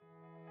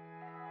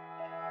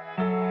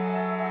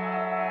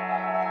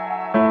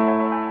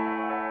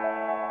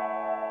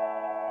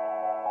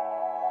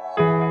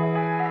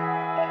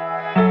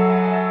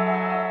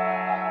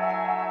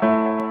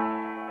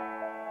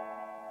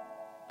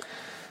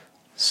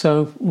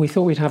So we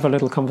thought we'd have a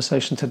little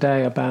conversation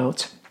today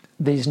about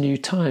these new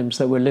times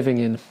that we're living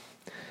in,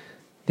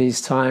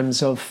 these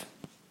times of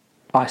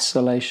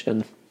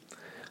isolation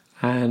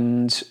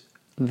and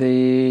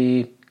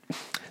the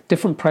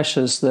different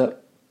pressures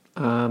that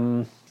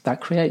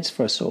that creates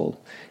for us all.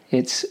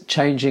 It's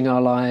changing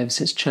our lives,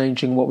 it's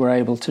changing what we're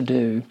able to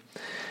do.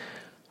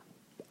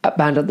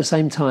 And at the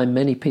same time,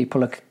 many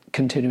people are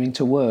continuing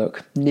to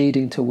work,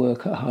 needing to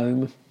work at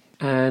home,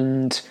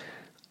 and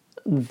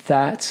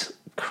that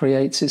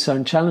creates its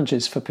own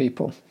challenges for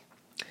people.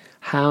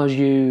 How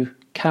you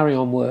carry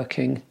on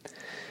working,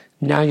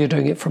 now you're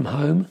doing it from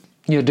home,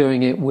 you're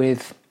doing it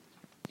with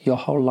your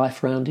whole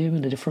life around you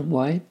in a different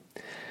way,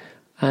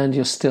 and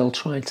you're still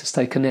trying to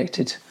stay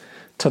connected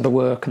to the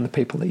work and the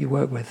people that you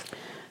work with.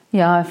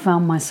 Yeah, I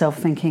found myself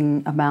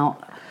thinking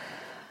about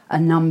a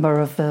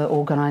number of the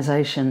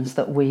organisations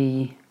that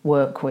we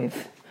work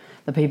with,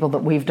 the people that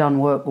we've done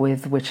work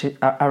with, which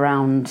are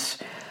around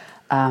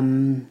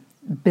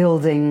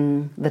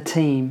building the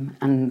team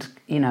and,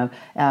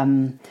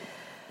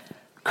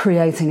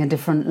 creating a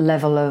different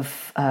level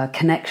of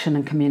connection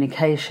and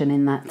communication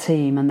in that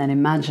team, and then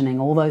imagining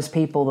all those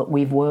people that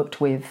we've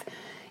worked with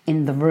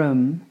in the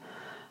room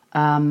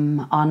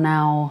are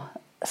now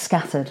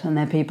scattered, and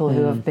they're people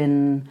who have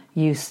been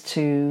used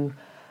to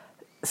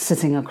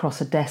sitting across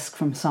a desk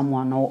from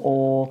someone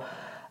or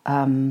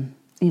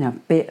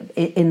be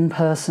in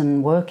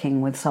person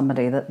working with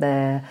somebody that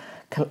they're,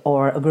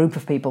 or a group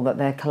of people that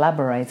they're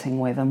collaborating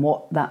with, and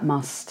what that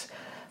must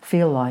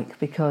feel like,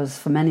 because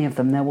for many of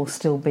them there will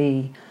still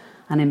be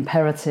an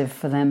imperative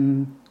for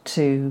them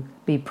to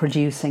be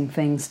producing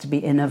things, to be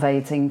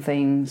innovating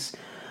things,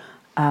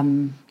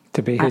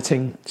 to be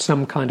hitting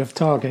some kind of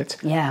target.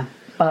 Yeah,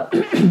 but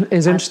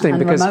it's interesting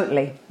because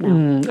remotely.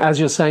 As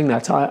you're saying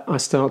that, I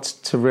start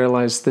to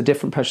realise the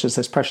different pressures.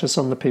 There's pressures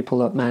on the people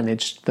that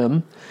manage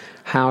them.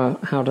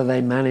 How do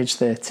they manage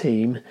their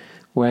team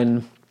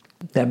when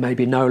they're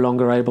maybe no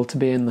longer able to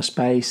be in the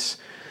space,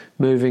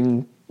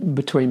 moving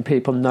between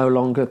people, no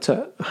longer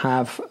to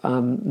have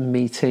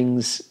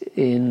meetings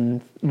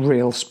in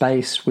real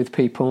space with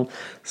people.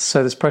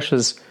 So there's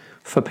pressures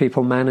for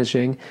people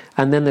managing,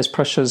 and then there's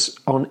pressures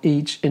on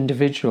each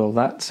individual,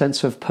 that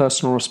sense of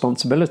personal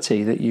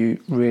responsibility that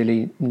you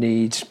really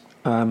need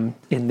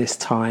in this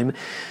time,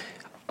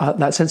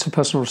 that sense of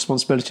personal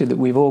responsibility that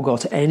we've all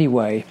got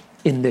anyway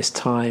in this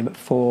time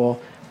for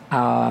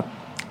our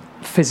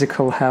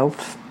physical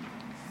health,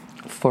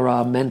 for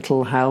our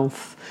mental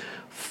health,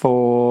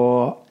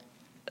 for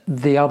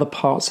the other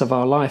parts of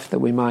our life that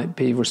we might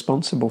be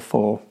responsible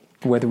for,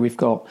 whether we've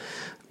got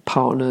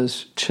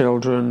partners,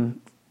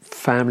 children,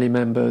 family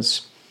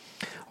members,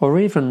 or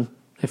even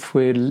if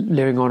we're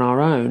living on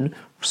our own,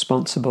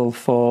 responsible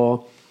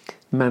for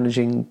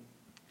managing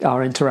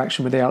our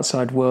interaction with the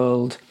outside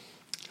world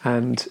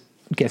and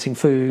getting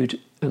food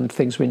and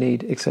things we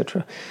need,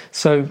 etc.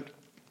 So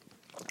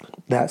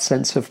that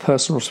sense of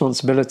personal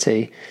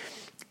responsibility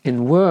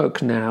in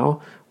work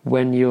now,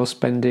 when you're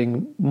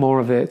spending more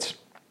of it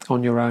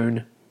on your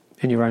own,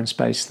 in your own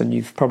space than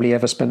you've probably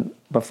ever spent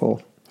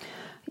before.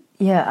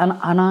 Yeah,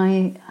 and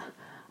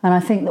I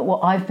think that what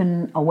I've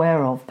been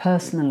aware of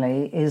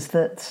personally is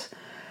that,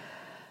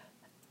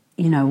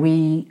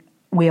 we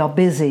are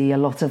busy a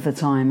lot of the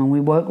time and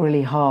we work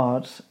really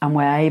hard, and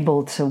we're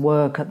able to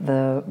work at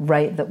the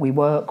rate that we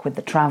work with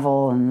the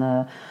travel and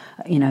the,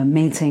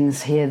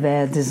 meetings here,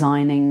 there,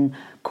 designing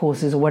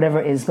courses or whatever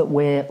it is that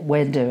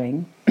we're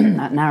doing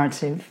at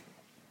Narrative,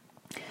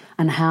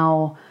 and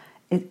how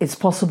it's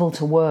possible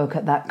to work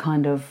at that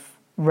kind of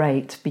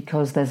rate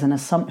because there's an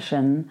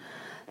assumption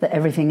that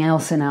everything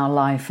else in our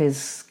life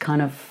is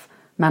kind of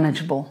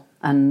manageable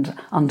and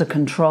under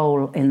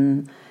control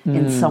in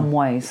some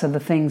way. So the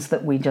things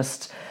that we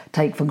just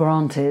take for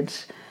granted,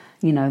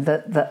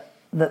 that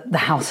the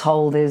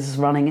household is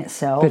running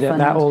itself. But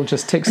that all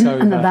just ticks over.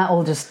 And that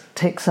all just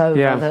ticks over.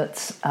 Yeah.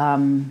 That,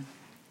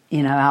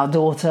 our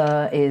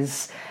daughter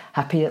is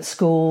happy at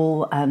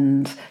school,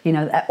 and,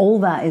 all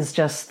that is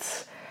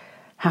just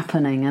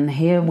happening. And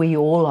here we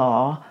all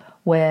are,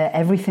 where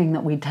everything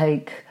that we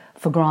take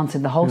for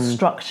granted, the whole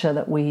structure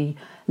that we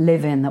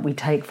live in, that we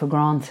take for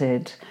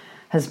granted,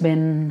 has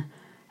been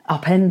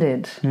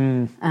upended.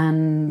 And,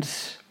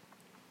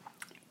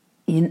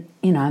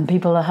 and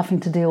people are having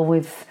to deal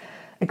with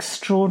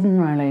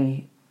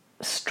extraordinarily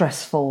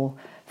stressful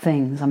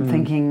things. I'm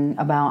thinking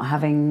about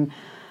having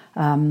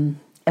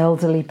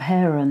elderly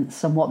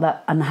parents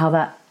and how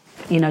that,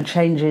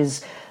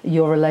 changes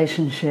your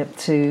relationship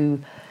to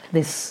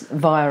this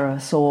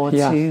virus, or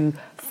to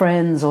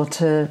friends, or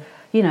to,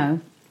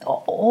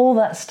 all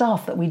that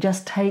stuff that we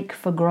just take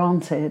for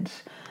granted,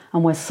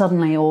 and we're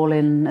suddenly all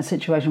in a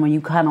situation where you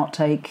cannot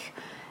take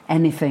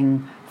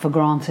anything for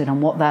granted,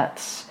 and what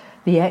that's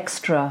the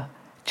extra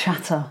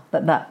chatter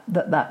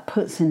that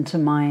puts into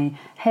my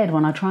head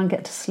when I try and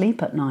get to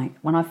sleep at night,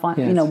 when I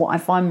find what I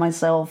find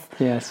myself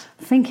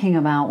thinking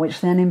about,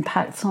 which then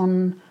impacts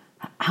on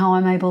how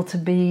I'm able to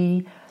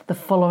be the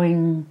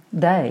following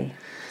day.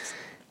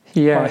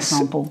 For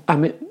example. I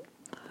mean,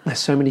 there's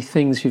so many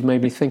things you've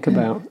made me think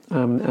about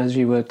as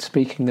you were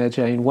speaking there,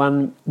 Jane.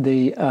 One,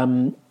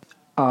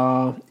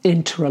 our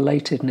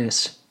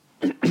interrelatedness.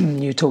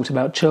 You talked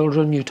about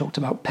children, you talked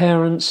about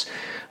parents,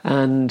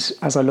 and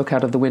as I look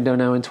out of the window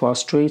now into our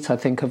street, I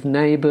think of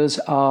neighbours.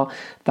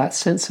 That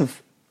sense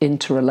of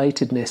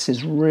interrelatedness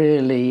is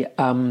really,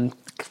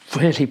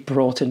 really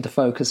brought into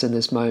focus in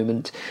this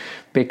moment,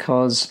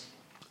 because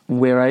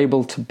we're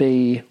able to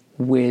be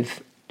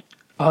with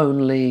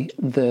only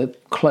the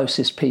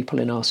closest people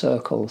in our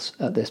circles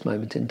at this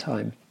moment in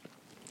time.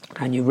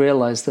 And you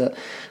realise that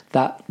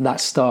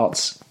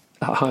starts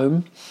at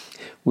home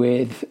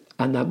with,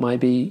 and that might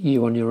be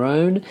you on your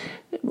own,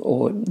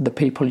 or the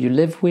people you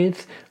live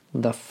with,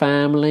 the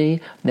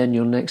family, then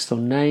your next door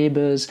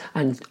neighbours,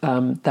 and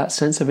that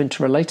sense of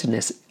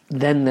interrelatedness.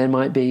 Then there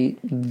might be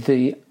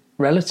the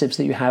relatives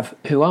that you have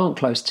who aren't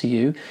close to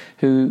you,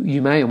 who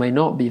you may or may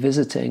not be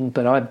visiting,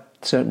 but I've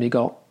certainly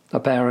got a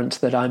parent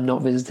that I'm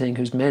not visiting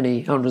who's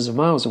many hundreds of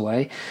miles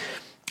away,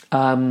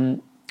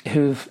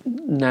 who've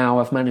now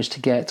I've managed to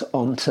get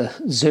onto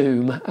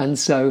Zoom, and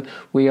so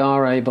we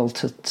are able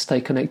to stay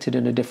connected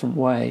in a different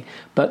way.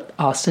 But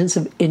our sense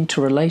of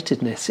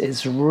interrelatedness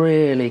is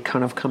really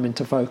kind of come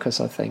into focus,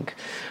 I think.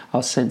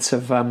 Our sense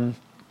of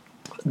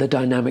the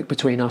dynamic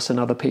between us and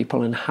other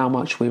people, and how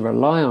much we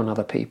rely on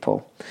other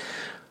people.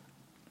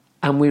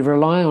 And we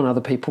rely on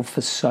other people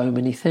for so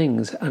many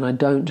things, and I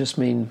don't just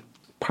mean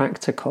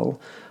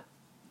practical,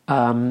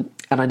 and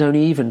I don't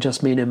even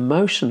just mean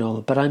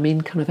emotional, but I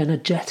mean kind of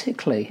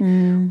energetically.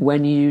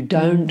 When you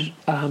don't,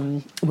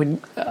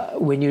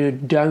 when you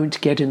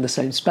don't get in the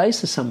same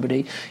space as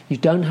somebody, you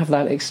don't have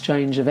that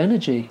exchange of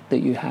energy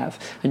that you have.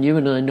 And you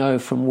and I know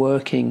from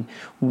working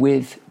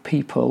with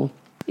people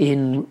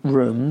in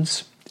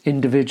rooms,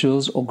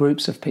 individuals or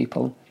groups of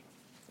people,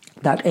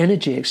 that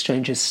energy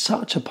exchange is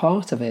such a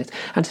part of it,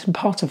 and it's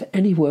part of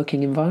any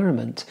working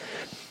environment.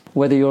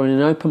 Whether you're in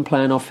an open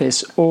plan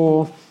office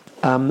or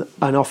an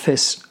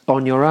office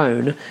on your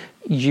own,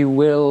 you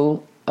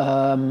will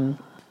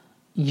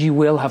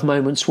have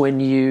moments when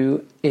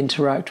you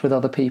interact with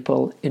other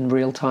people in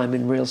real time,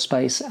 in real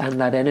space, and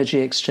that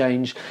energy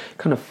exchange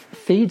kind of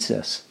feeds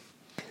us.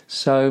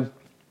 So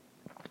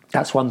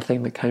that's one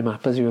thing that came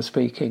up as you were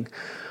speaking.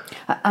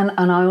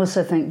 And I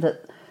also think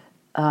that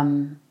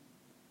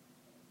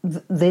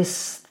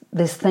this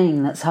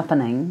thing that's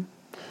happening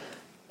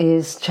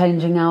is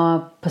changing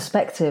our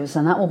perspectives,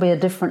 and that will be a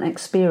different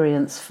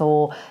experience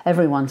for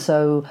everyone.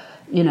 So,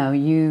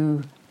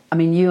 you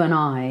and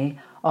I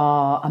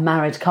are a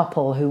married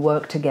couple who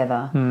work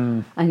together,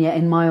 and yet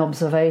in my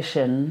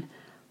observation,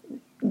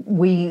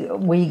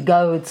 we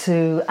go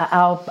to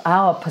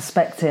our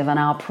perspective and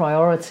our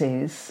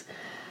priorities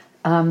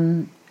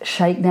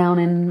shake down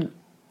in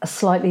a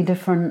slightly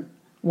different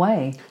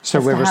way. So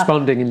we're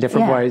responding in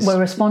different ways. We're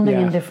responding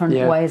in different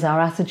ways.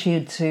 Our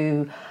attitude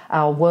to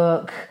our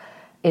work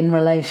in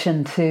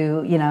relation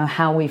to,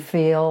 how we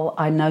feel,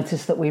 I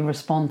notice that we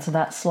respond to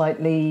that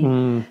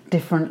slightly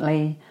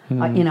differently.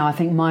 I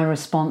think my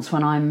response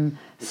when I'm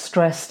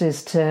stressed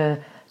is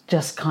to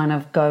just kind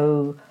of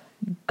go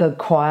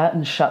quiet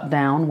and shut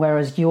down,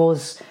 whereas you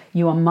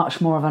are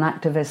much more of an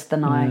activist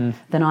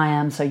than I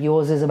am. So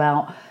yours is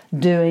about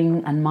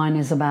doing, and mine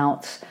is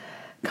about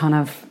kind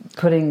of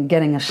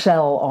getting a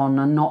shell on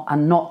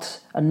and not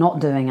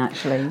doing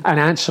actually. And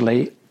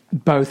actually,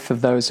 both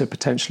of those are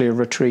potentially a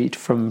retreat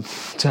from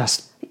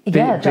just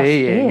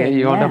being.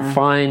 You want to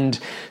find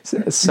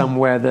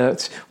somewhere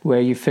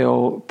where you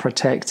feel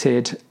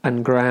protected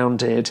and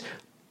grounded.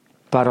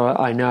 But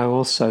I know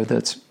also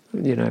that,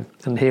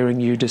 and hearing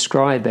you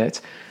describe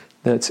it,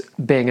 that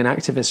being an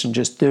activist and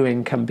just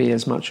doing can be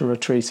as much a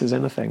retreat as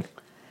anything.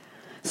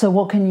 So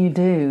what can you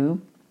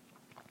do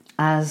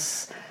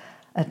as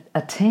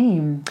a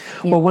team?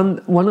 Well,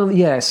 and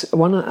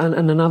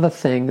another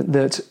thing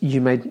that you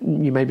made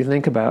me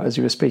think about as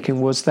you were speaking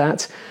was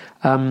that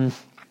you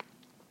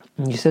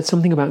said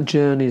something about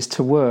journeys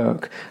to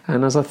work,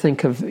 and as I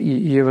think of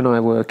you and I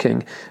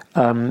working,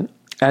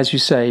 as you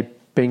say,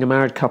 being a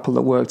married couple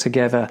that work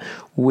together,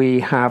 we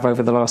have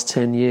over the last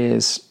 10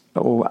 years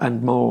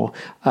and more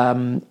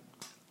kind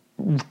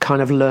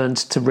of learned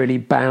to really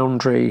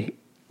boundary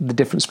the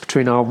difference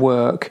between our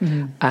work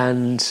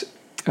and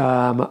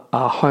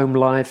our home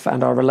life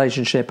and our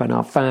relationship and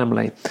our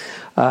family.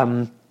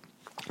 And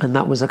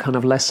that was a kind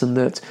of lesson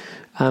that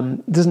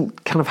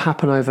doesn't kind of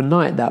happen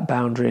overnight, that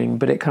boundarying,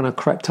 but it kind of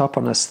crept up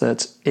on us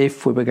that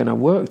if we were going to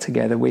work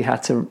together, we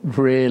had to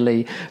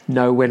really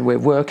know when we're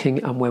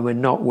working and when we're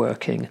not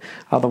working.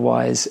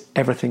 Otherwise,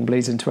 everything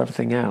bleeds into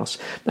everything else.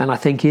 And I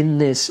think in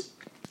this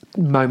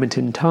moment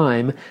in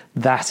time,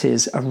 that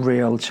is a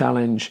real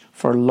challenge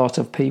for a lot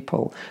of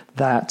people,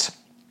 that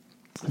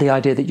the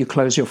idea that you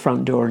close your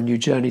front door and you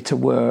journey to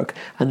work,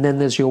 and then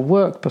there's your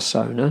work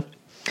persona,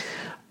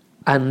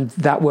 and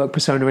that work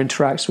persona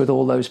interacts with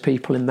all those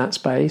people in that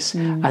space,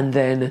 and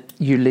then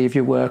you leave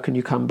your work and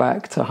you come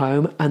back to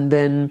home, and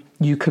then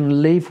you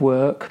can leave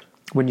work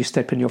when you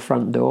step in your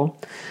front door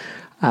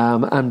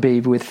and be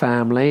with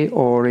family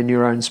or in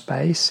your own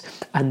space,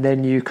 and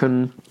then you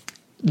can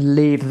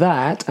leave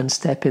that and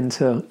step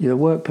into your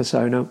work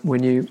persona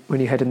when you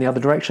head in the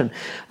other direction.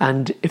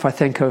 And if I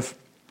think of,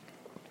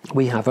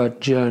 we have a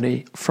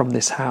journey from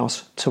this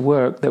house to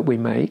work that we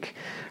make,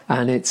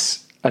 and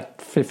it's a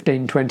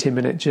 15-20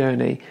 minute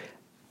journey.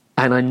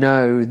 And I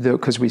know that,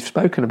 because we've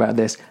spoken about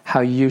this,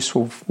 how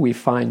useful we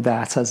find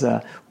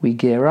that we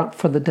gear up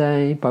for the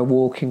day by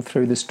walking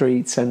through the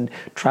streets and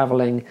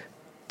travelling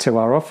to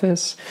our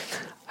office.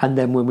 And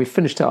then when we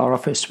finished at our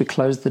office, we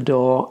close the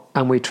door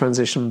and we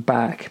transition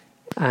back.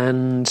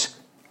 And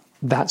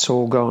that's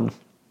all gone.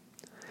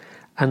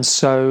 And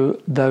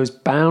so those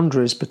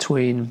boundaries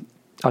between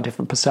our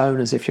different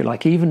personas, if you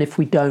like, even if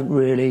we don't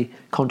really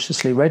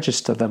consciously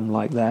register them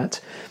like that,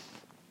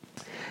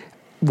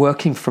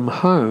 working from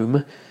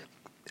home,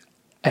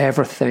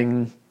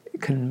 everything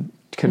can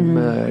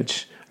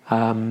merge.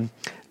 The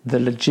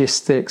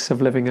logistics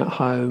of living at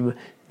home,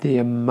 the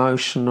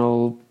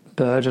emotional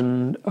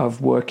burden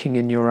of working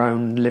in your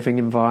own living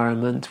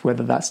environment,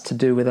 whether that's to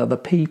do with other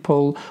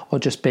people or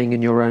just being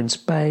in your own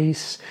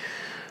space,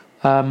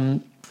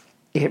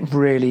 it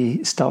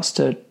really starts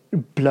to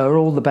blur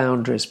all the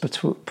boundaries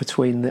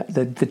between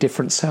the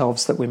different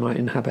selves that we might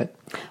inhabit.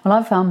 Well,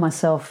 I found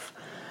myself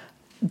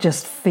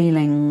just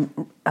feeling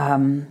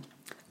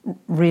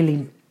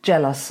really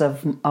jealous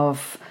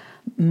of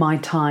my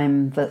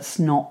time that's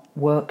not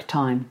work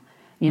time.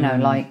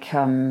 Like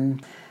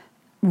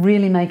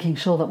really making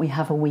sure that we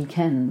have a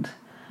weekend.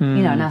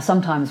 Now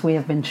sometimes we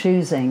have been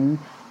choosing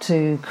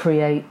to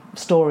create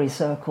story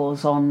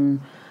circles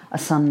on a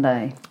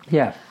Sunday.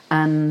 Yeah.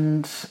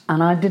 And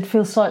I did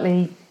feel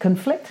slightly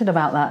conflicted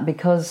about that,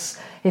 because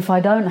if I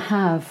don't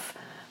have,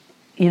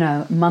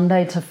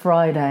 Monday to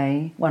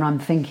Friday, when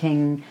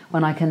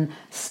I can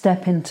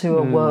step into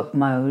a work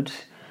mode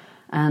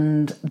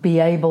and be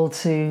able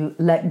to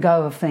let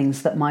go of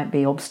things that might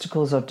be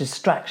obstacles or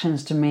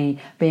distractions to me,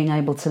 being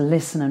able to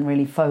listen and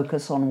really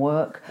focus on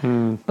work.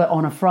 But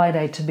on a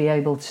Friday to be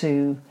able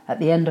to, at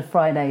the end of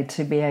Friday,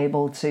 to be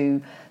able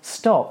to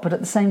stop. But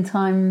at the same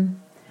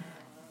time,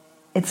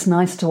 it's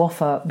nice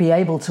to be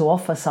able to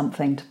offer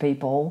something to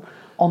people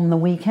on the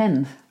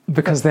weekend.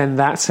 Because then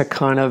that's a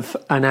kind of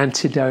an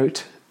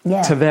antidote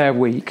to their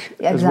week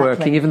as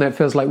working, even though it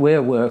feels like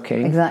we're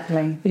working.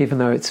 Exactly. Even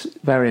though it's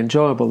very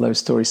enjoyable, those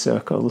story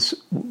circles,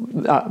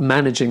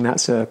 managing that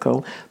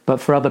circle. But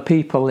for other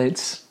people,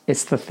 it's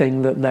the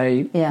thing that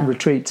they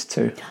retreat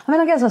to. I mean,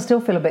 I guess I still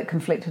feel a bit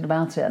conflicted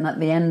about it. And at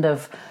the end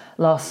of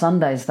last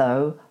Sundays,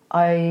 though,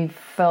 I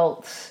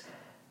felt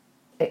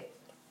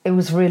it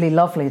was really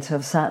lovely to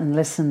have sat and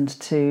listened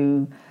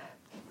to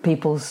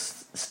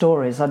people's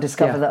stories. I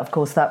discovered that, of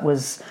course, that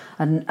was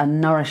a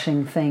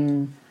nourishing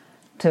thing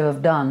to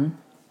have done.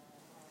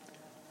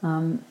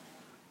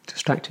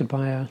 Distracted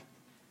by a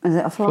Is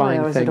it a fly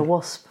or is it a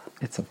wasp?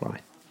 It's a fly.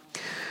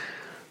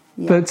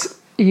 Yeah. But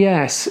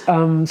yes,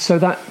 so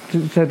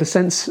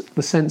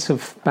the sense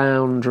of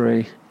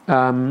boundary,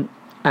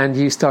 and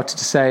you started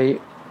to say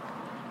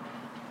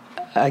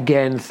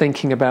again,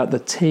 thinking about the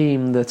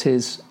team that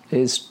is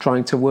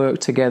trying to work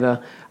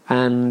together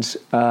and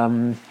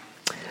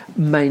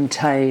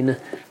maintain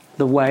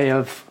the way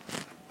of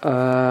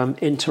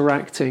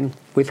interacting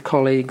with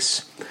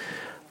colleagues,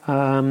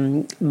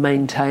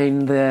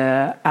 maintain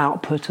their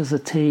output as a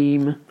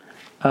team.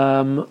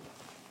 What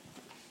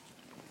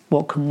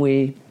can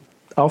we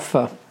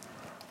offer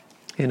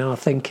in our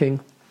thinking?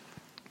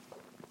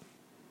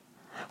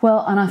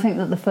 Well, and I think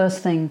that the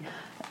first thing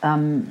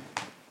to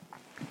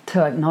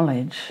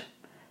acknowledge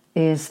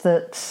is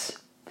that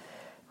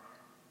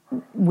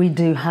we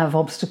do have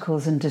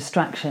obstacles and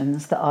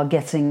distractions that are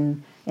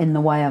getting in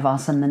the way of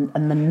us, and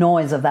the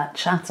noise of that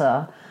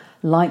chatter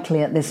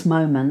likely at this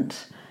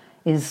moment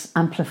is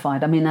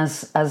amplified. I mean,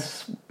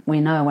 as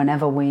we know,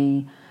 whenever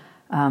we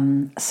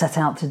set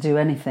out to do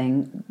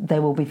anything,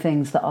 there will be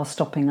things that are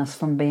stopping us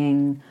from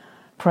being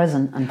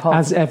present and part.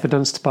 As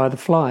evidenced by the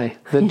fly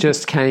that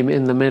just came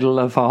in the middle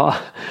of our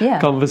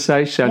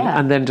conversation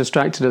and then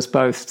distracted us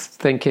both,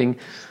 thinking,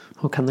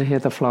 oh, can they hear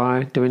the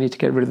fly? Do we need to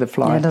get rid of the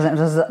fly?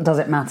 Does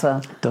it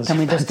matter? Can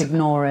we just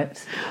ignore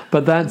it?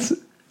 But that's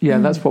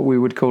what we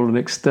would call an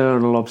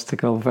external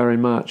obstacle very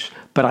much.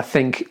 But I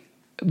think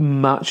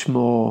much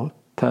more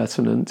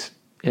pertinent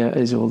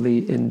is all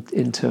the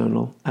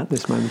internal at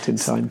this moment in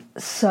time.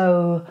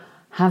 So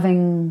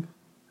having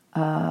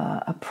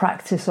a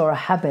practice or a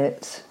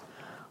habit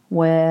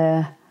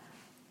where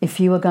if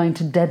you are going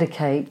to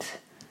dedicate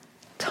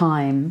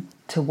time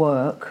to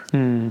work,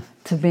 to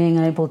being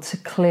able to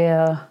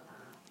clear,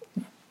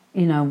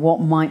 what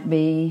might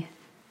be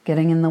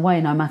getting in the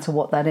way, no matter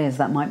what that is.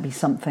 That might be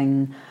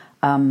something,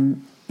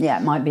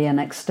 it might be an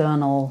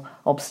external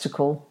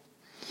obstacle,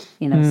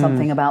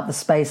 something about the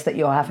space that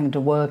you're having to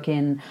work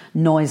in,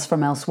 noise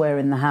from elsewhere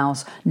in the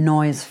house,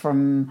 noise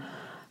from,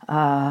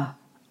 around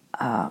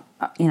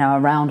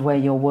where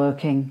you're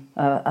working,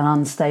 an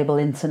unstable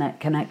internet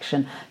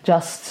connection,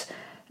 just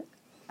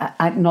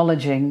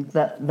acknowledging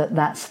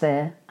that's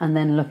there, and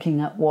then looking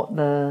at what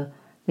the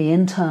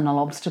internal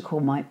obstacle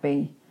might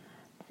be.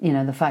 you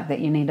know, the fact that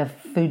you need a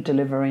food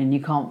delivery and you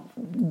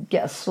can't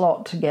get a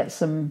slot to get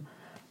some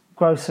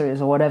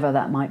groceries or whatever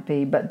that might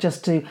be, but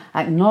just to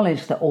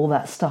acknowledge that all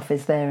that stuff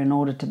is there in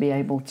order to be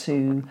able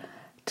to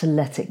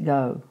let it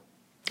go.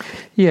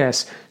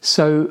 Yes.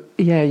 So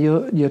yeah,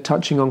 you're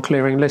touching on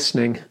clearing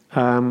listening,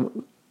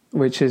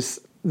 which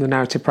is the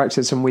narrative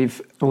practice, and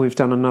we've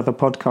done another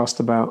podcast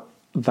about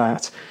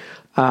that.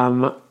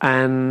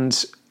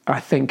 And I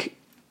think,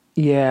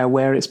 yeah,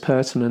 where it's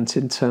pertinent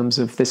in terms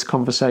of this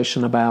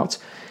conversation about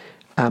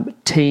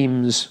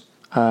teams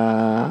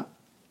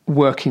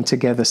working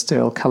together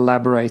still,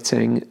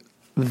 collaborating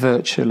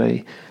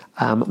virtually,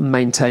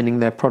 maintaining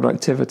their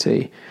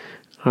productivity.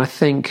 I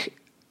think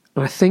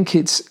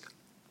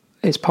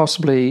it's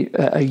possibly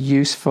a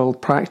useful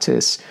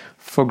practice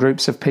for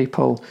groups of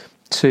people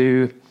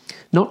to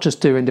not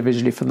just do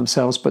individually for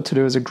themselves, but to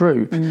do as a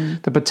group.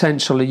 The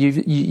potential,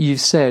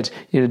 you've said,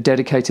 you know,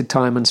 dedicated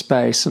time and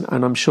space,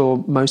 and I'm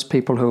sure most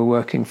people who are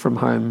working from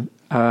home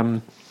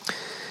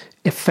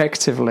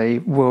effectively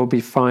will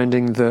be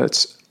finding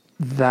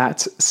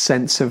that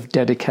sense of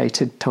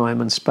dedicated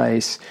time and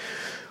space,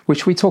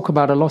 which we talk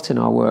about a lot in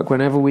our work.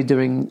 Whenever we're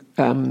doing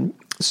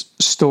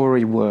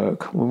story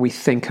work, when we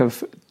think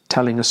of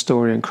telling a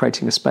story and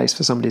creating a space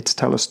for somebody to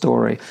tell a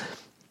story,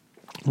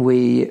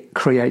 we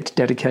create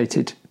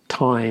dedicated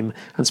time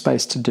and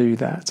space to do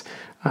that.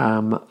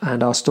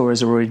 And our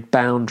stories are already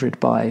bounded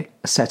by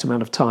a set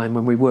amount of time.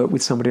 When we work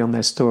with somebody on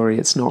their story,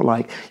 it's not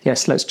like,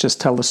 yes, let's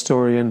just tell the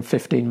story and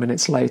 15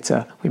 minutes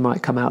later we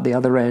might come out the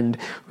other end.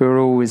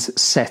 We're always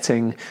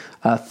setting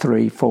a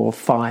 3, 4,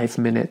 5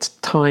 minute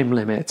time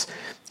limit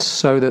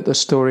so that the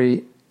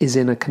story is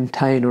in a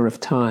container of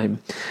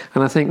time.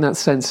 And I think that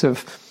sense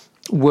of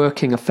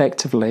working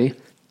effectively,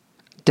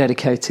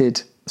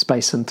 dedicated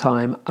space and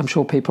time, I'm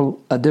sure people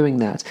are doing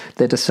that.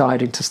 They're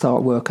deciding to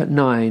start work at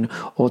 9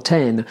 or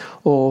 10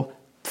 or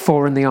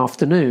 4 in the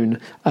afternoon.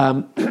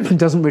 It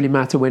doesn't really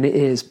matter when it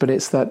is, but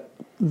it's that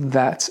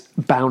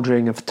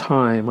boundarying of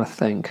time, I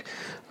think.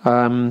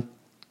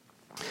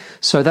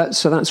 So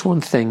that's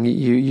one thing,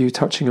 you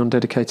touching on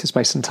dedicated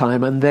space and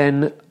time. And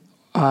then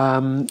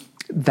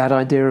that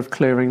idea of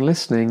clearing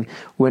listening,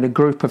 when a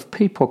group of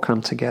people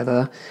come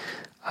together,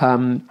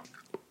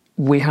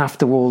 we have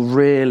to all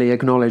really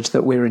acknowledge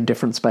that we're in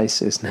different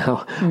spaces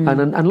now.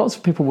 And lots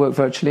of people work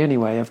virtually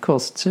anyway. Of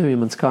course,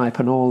 Zoom and Skype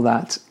and all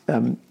that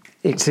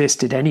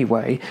existed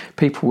anyway.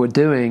 People were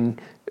doing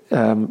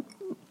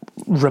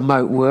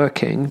remote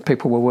working.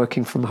 People were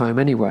working from home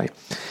anyway.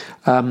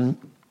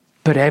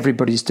 But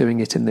everybody's doing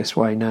it in this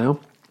way now.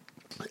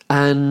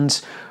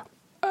 And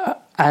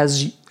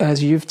as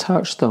you've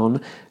touched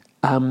on,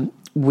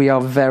 we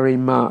are very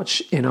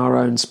much in our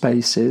own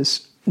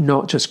spaces,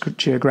 not just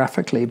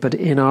geographically, but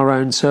in our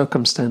own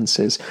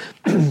circumstances.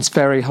 It's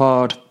very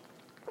hard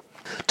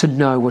to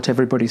know what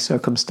everybody's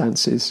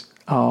circumstances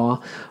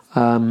are,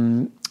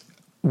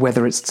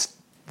 whether it's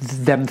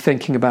them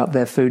thinking about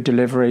their food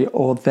delivery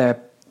or their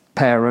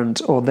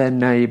parent or their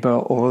neighbour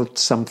or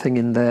something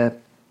in their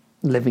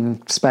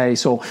living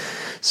space.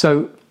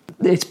 So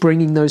it's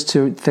bringing those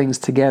two things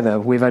together.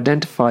 We've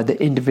identified that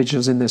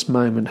individuals in this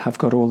moment have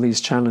got all these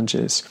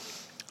challenges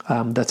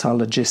that are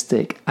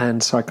logistic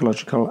and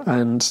psychological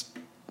and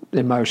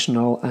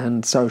emotional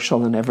and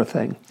social and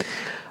everything.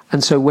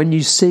 And so when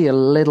you see a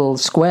little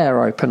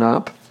square open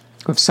up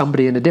of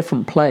somebody in a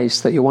different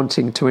place that you're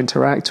wanting to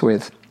interact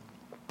with,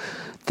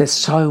 there's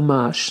so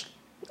much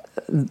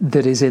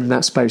that is in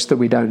that space that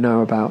we don't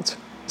know about.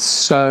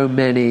 So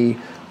many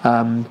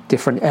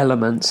different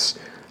elements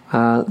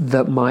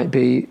that might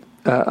be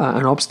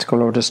an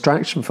obstacle or a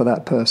distraction for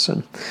that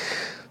person.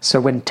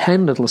 So when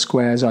 10 little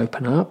squares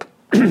open up,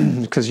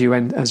 because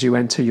as you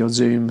enter your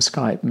Zoom,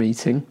 Skype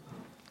meeting,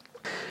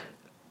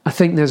 I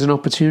think there's an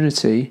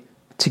opportunity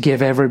to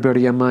give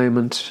everybody a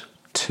moment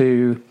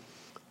to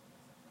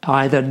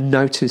either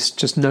notice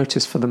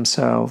for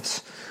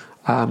themselves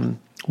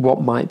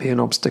what might be an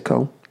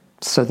obstacle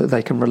so that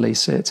they can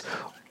release it,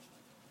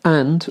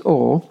 and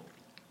or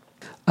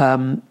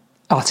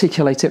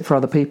articulate it for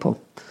other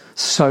people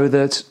so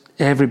that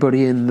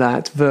everybody in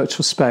that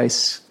virtual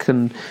space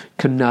can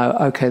know,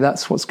 okay,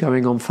 that's what's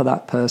going on for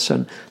that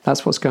person.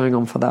 That's what's going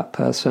on for that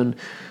person.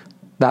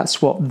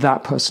 That's what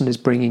that person is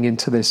bringing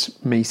into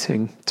this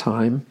meeting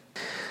time.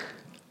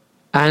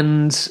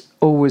 And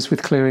always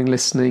with clearing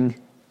listening,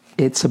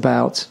 it's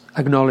about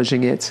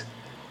acknowledging it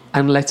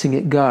and letting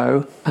it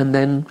go, and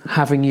then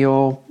having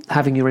your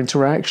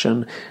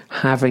interaction,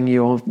 having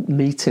your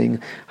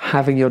meeting,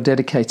 having your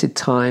dedicated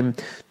time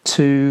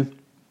to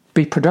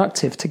be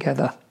productive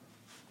together.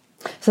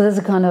 So there's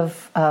a kind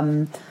of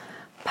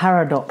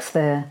paradox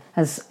there,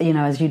 as you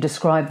know, as you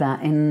describe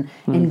that, in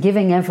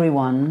giving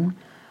everyone,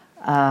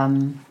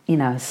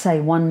 say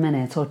 1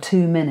 minute or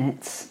 2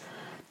 minutes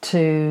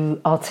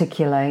to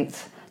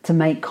articulate, to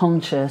make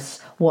conscious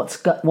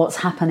what's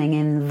happening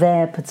in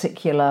their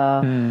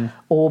particular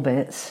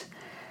orbit.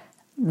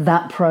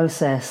 That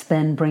process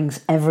then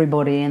brings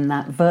everybody in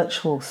that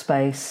virtual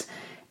space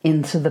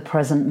into the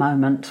present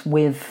moment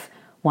with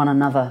one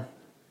another.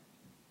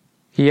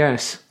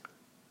 Yes.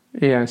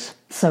 Yes.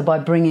 So by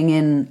bringing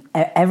in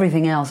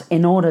everything else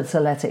in order to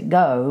let it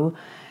go,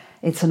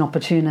 it's an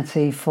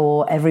opportunity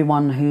for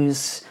everyone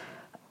who's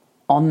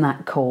on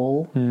that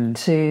call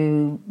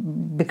to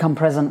become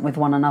present with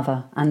one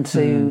another and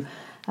to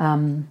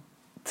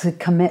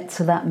commit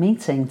to that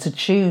meeting, to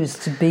choose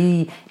to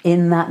be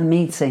in that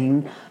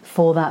meeting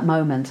for that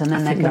moment. And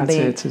then there can be,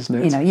 isn't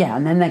it?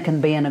 And then there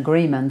can be an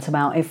agreement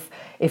about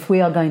if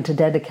we are going to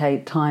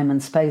dedicate time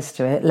and space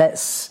to it,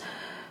 let's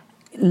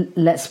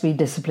be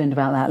disciplined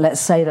about that.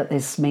 Let's say that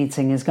this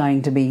meeting is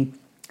going to be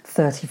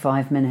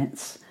 35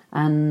 minutes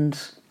and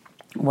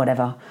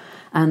whatever,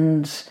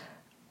 and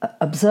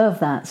observe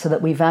that so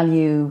that we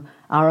value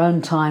our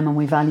own time and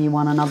we value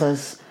one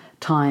another's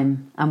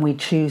time and we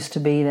choose to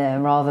be there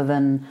rather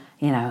than,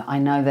 I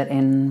know that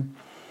in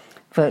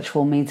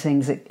virtual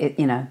meetings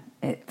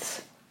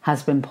it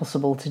has been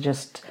possible to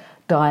just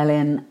dial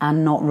in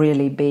and not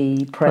really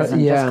be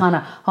present, just kind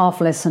of half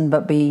listen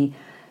but be,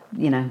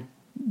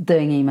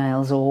 doing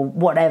emails or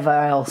whatever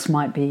else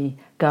might be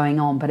going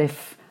on. But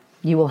if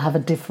you will have a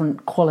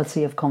different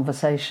quality of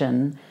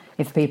conversation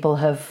if people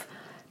have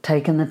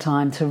taken the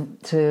time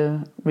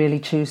to really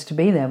choose to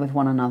be there with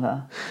one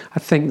another. I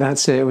think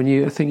that's it.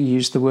 I think you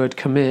used the word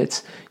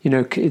commit.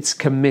 It's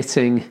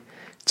committing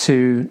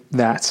to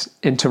that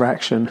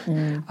interaction,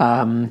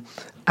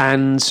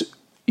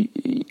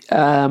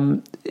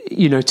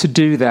 to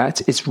do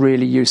that, it's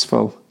really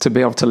useful to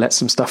be able to let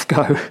some stuff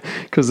go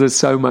because there's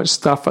so much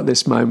stuff at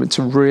this moment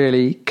to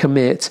really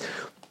commit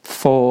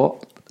for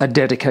a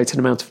dedicated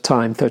amount of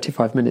time,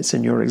 35 minutes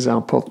in your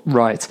example.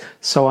 Right.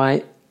 So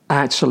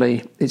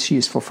it's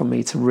useful for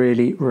me to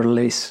really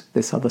release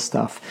this other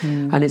stuff.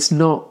 And it's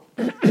not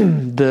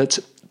that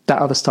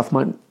other stuff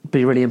might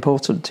be really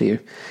important to you.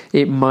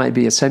 It might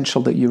be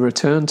essential that you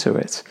return to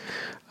it.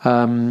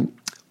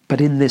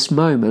 But in this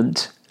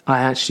moment, I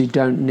actually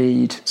don't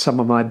need some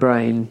of my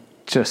brain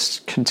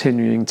just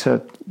continuing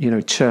to,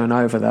 churn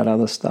over that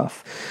other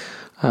stuff.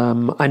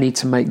 I need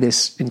to make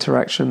this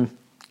interaction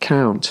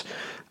count.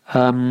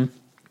 In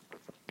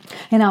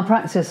our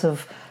practice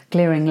of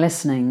clearing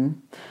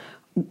listening,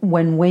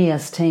 when we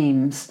as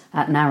teams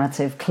at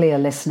Narrative clear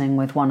listening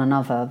with one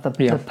another,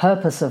 the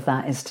purpose of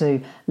that is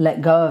to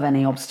let go of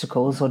any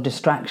obstacles or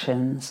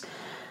distractions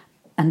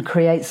and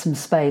create some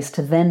space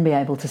to then be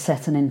able to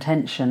set an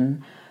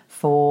intention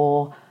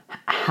for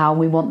how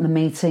we want the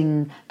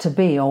meeting to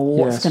be, or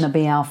what's going to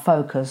be our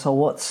focus, or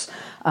what's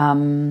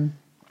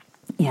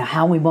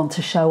how we want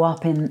to show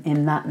up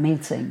in that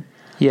meeting.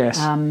 Yes.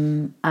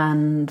 And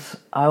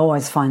I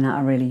always find that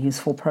a really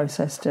useful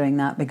process doing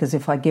that, because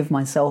if I give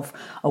myself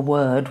a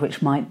word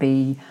which might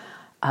be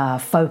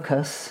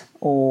focus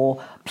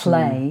or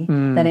play,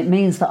 then it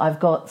means that I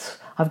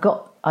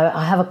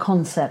have a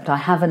concept, I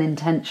have an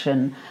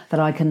intention that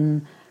I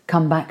can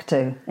come back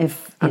to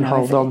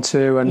hold on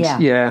to,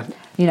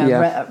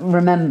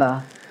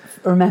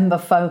 remember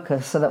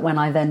focus, so that when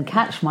I then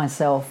catch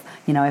myself,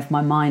 if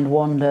my mind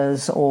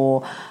wanders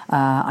or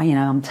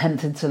I'm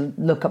tempted to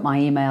look at my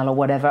email or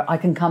whatever, I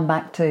can come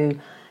back to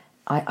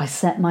I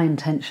set my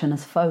intention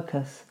as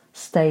focus.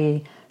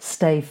 Stay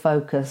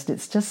focused.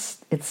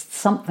 It's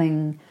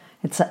something.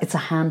 It's a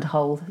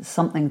handhold. It's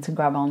something to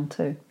grab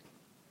onto.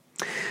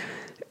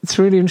 It's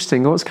really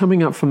interesting. What's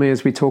coming up for me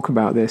as we talk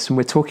about this, and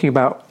we're talking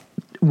about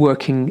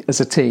working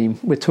as a team.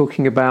 We're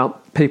talking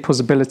about people's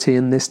ability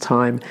in this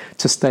time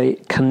to stay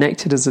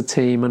connected as a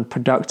team and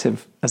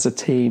productive as a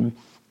team.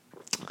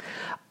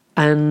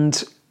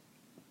 And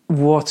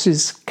what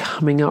is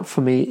coming up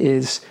for me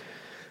is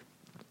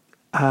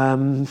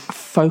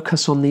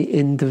focus on the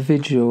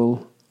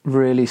individual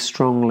really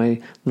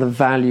strongly, the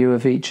value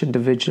of each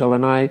individual.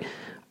 And I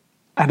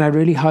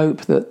really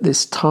hope that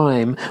this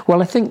time,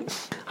 I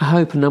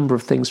hope a number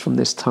of things from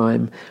this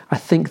time. I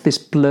think this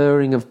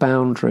blurring of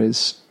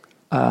boundaries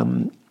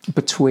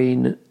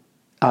between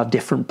our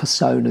different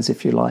personas,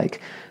 if you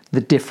like,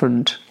 the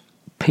different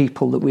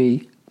people that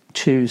we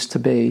choose to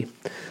be,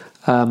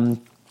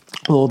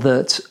 or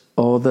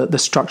the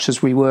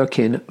structures we work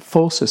in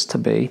force us to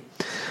be.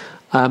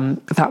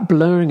 That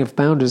blurring of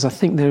boundaries, I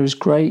think there is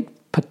great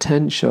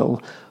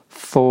potential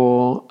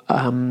for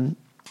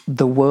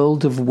the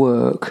world of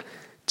work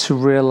to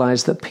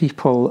realise that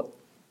people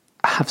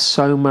have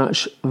so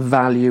much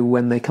value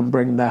when they can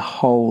bring their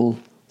whole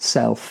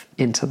self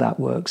into that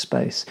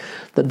workspace,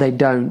 that they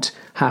don't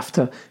have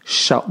to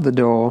shut the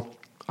door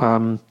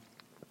on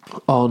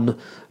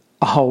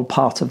a whole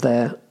part of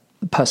their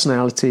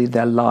personality,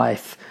 their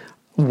life,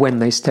 when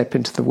they step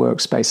into the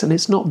workspace. And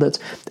it's not that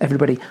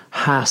everybody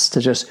has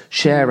to just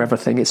share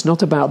everything. It's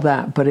not about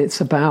that, but it's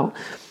about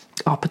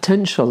our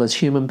potential as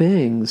human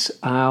beings,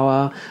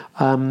 our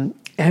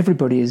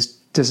everybody's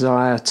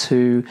desire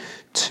to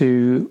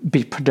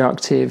be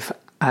productive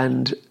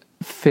and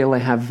feel they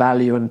have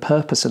value and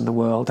purpose in the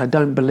world. I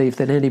don't believe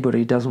that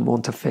anybody doesn't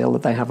want to feel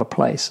that they have a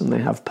place and they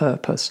have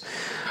purpose.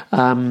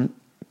 But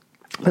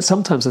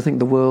sometimes I think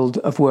the world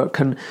of work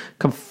can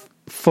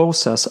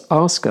force us,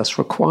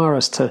 require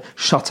us to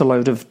shut a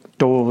load of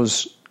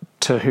doors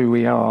to who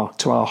we are,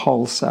 to our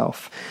whole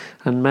self.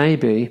 And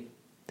maybe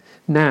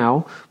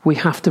now we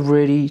have to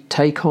really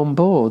take on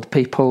board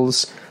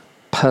people's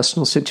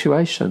personal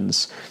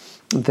situations,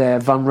 their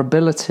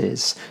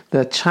vulnerabilities,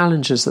 the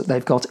challenges that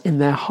they've got in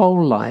their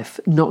whole life,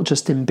 not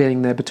just in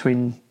being there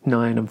between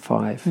 9 and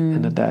 5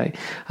 in a day.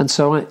 And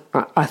so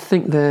I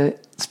think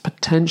there's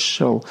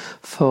potential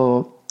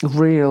for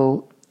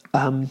real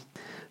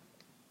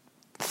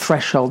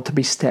threshold to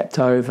be stepped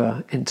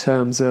over in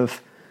terms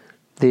of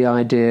the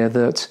idea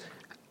that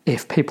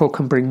if people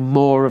can bring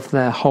more of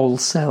their whole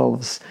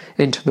selves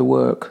into the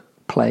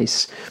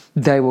workplace,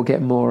 they will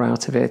get more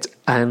out of it,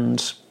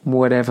 and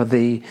whatever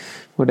the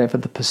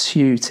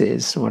pursuit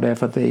is,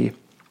 whatever the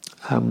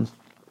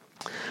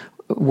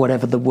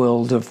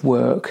world of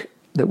work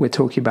that we're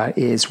talking about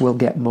is, we'll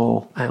get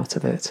more out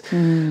of it.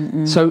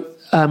 So,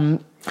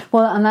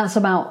 well, and that's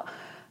about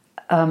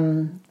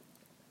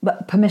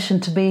permission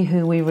to be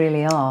who we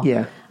really are.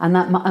 Yeah, and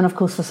of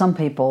course, for some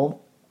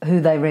people, who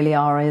they really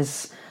are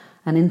is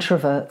an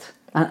introvert,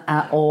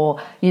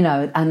 or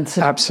and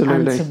to,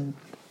 absolutely, and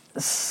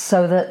to,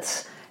 so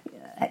that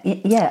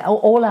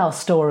all our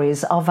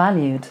stories are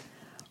valued,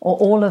 or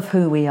all of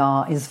who we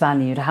are is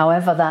valued,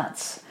 however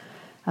that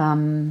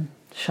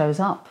shows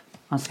up,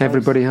 I suppose.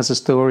 Everybody has a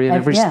story, and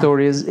every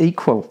story is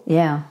equal.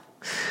 Yeah.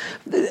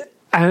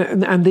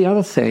 And the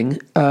other thing,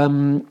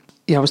 I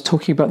was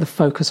talking about the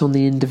focus on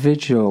the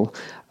individual,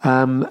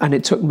 and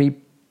it took me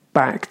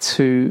back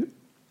to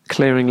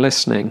clearing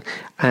listening,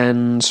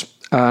 and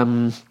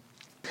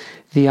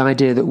the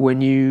idea that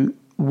when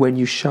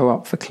you show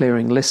up for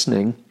clearing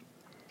listening,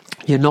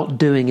 you're not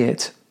doing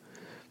it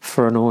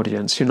for an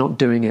audience. You're not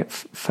doing it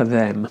for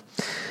them.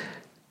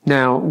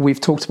 Now,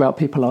 we've talked about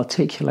people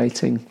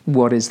articulating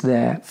what is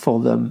there for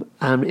them,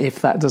 and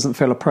if that doesn't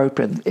feel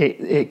appropriate,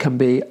 it can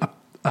be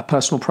a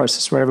personal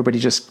process where everybody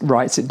just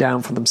writes it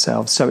down for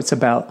themselves. So it's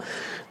about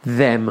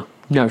them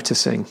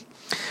noticing.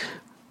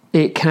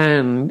 It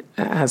can,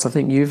 as I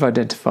think you've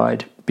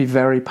identified, be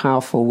very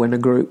powerful when a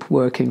group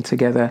working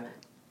together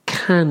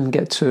can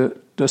get to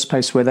a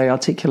space where they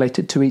articulate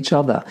it to each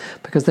other,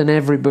 because then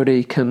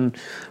everybody can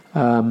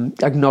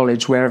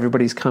acknowledge where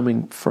everybody's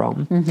coming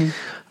from.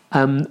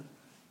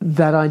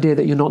 That idea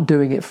that you're not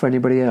doing it for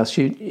anybody else.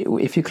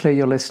 If you clear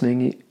your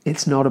listening,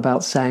 it's not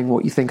about saying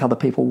what you think other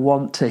people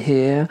want to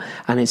hear,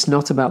 and it's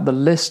not about the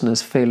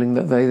listeners feeling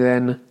that they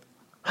then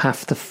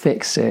have to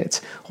fix it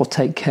or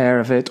take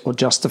care of it or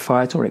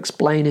justify it or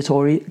explain it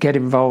or get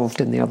involved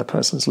in the other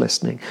person's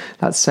listening.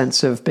 That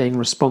sense of being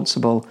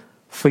responsible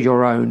for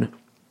your own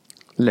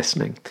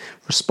listening,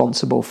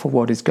 responsible for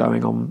what is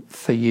going on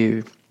for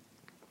you.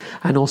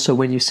 And also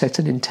when you set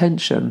an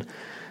intention,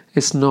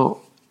 it's not,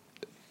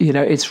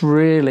 it's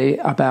really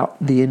about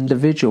the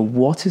individual.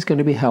 What is going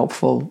to be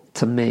helpful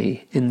to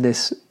me in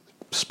this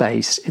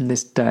space, in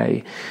this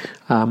day,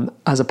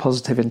 as a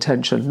positive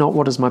intention? Not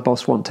what does my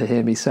boss want to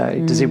hear me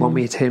say? Does he want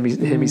me to hear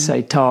me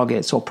say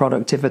targets or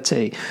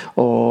productivity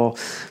or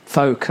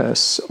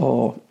focus,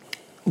 or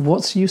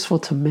what's useful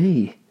to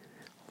me?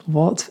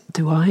 What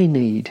do I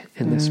need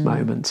in this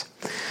moment?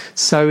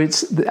 So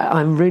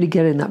I'm really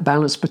getting that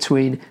balance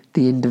between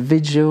the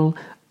individual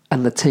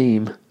and the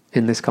team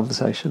in this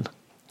conversation.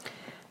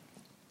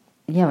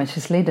 Yeah, which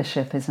is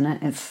leadership, isn't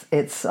it?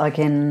 It's like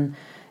in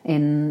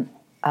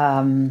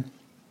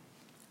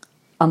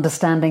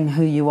understanding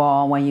who you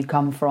are, where you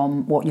come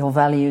from, what your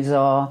values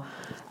are,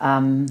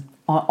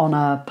 on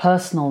a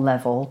personal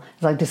level.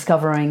 It's like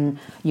discovering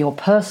your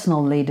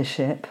personal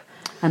leadership,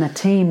 and a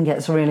team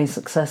gets really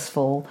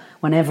successful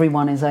when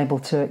everyone is able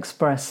to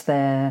express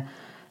their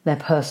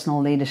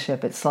personal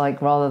leadership. It's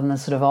like, rather than the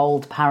sort of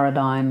old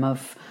paradigm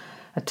of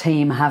a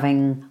team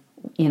having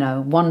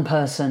one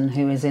person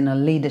who is in a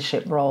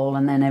leadership role,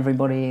 and then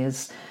everybody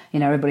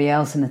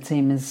else in the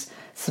team is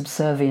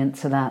subservient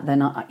to that.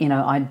 Then,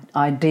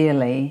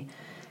 ideally,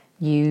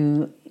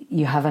 you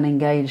have an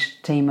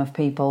engaged team of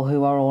people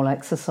who are all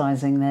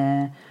exercising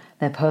their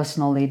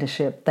personal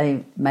leadership.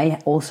 They may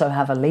also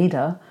have a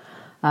leader,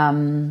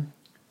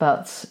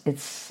 but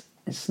it's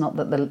not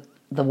that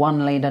the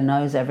one leader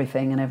knows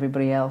everything and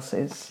everybody else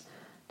is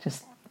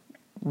just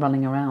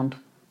running around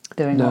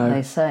doing what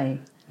they say.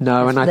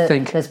 No, and I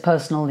think there's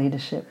personal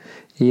leadership.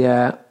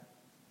 Yeah,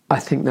 I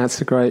think that's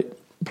a great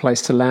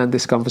place to land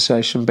this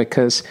conversation,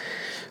 because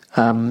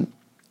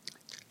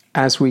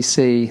as we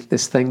see,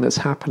 this thing that's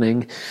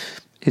happening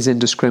is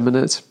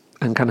indiscriminate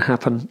and can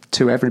happen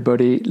to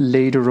everybody,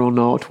 leader or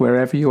not,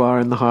 wherever you are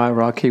in the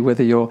hierarchy,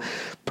 whether you're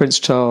Prince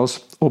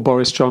Charles or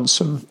Boris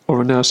Johnson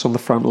or a nurse on the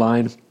front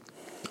line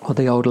or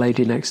the old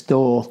lady next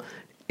door.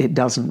 It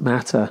doesn't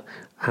matter.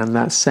 And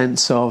that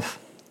sense of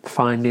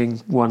finding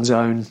one's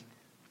own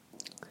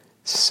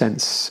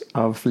sense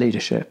of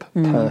leadership,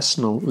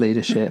 personal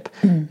leadership,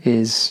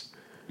 is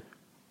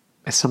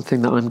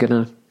something that I'm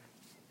going to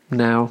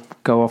now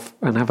go off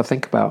and have a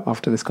think about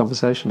after this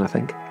conversation, I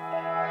think.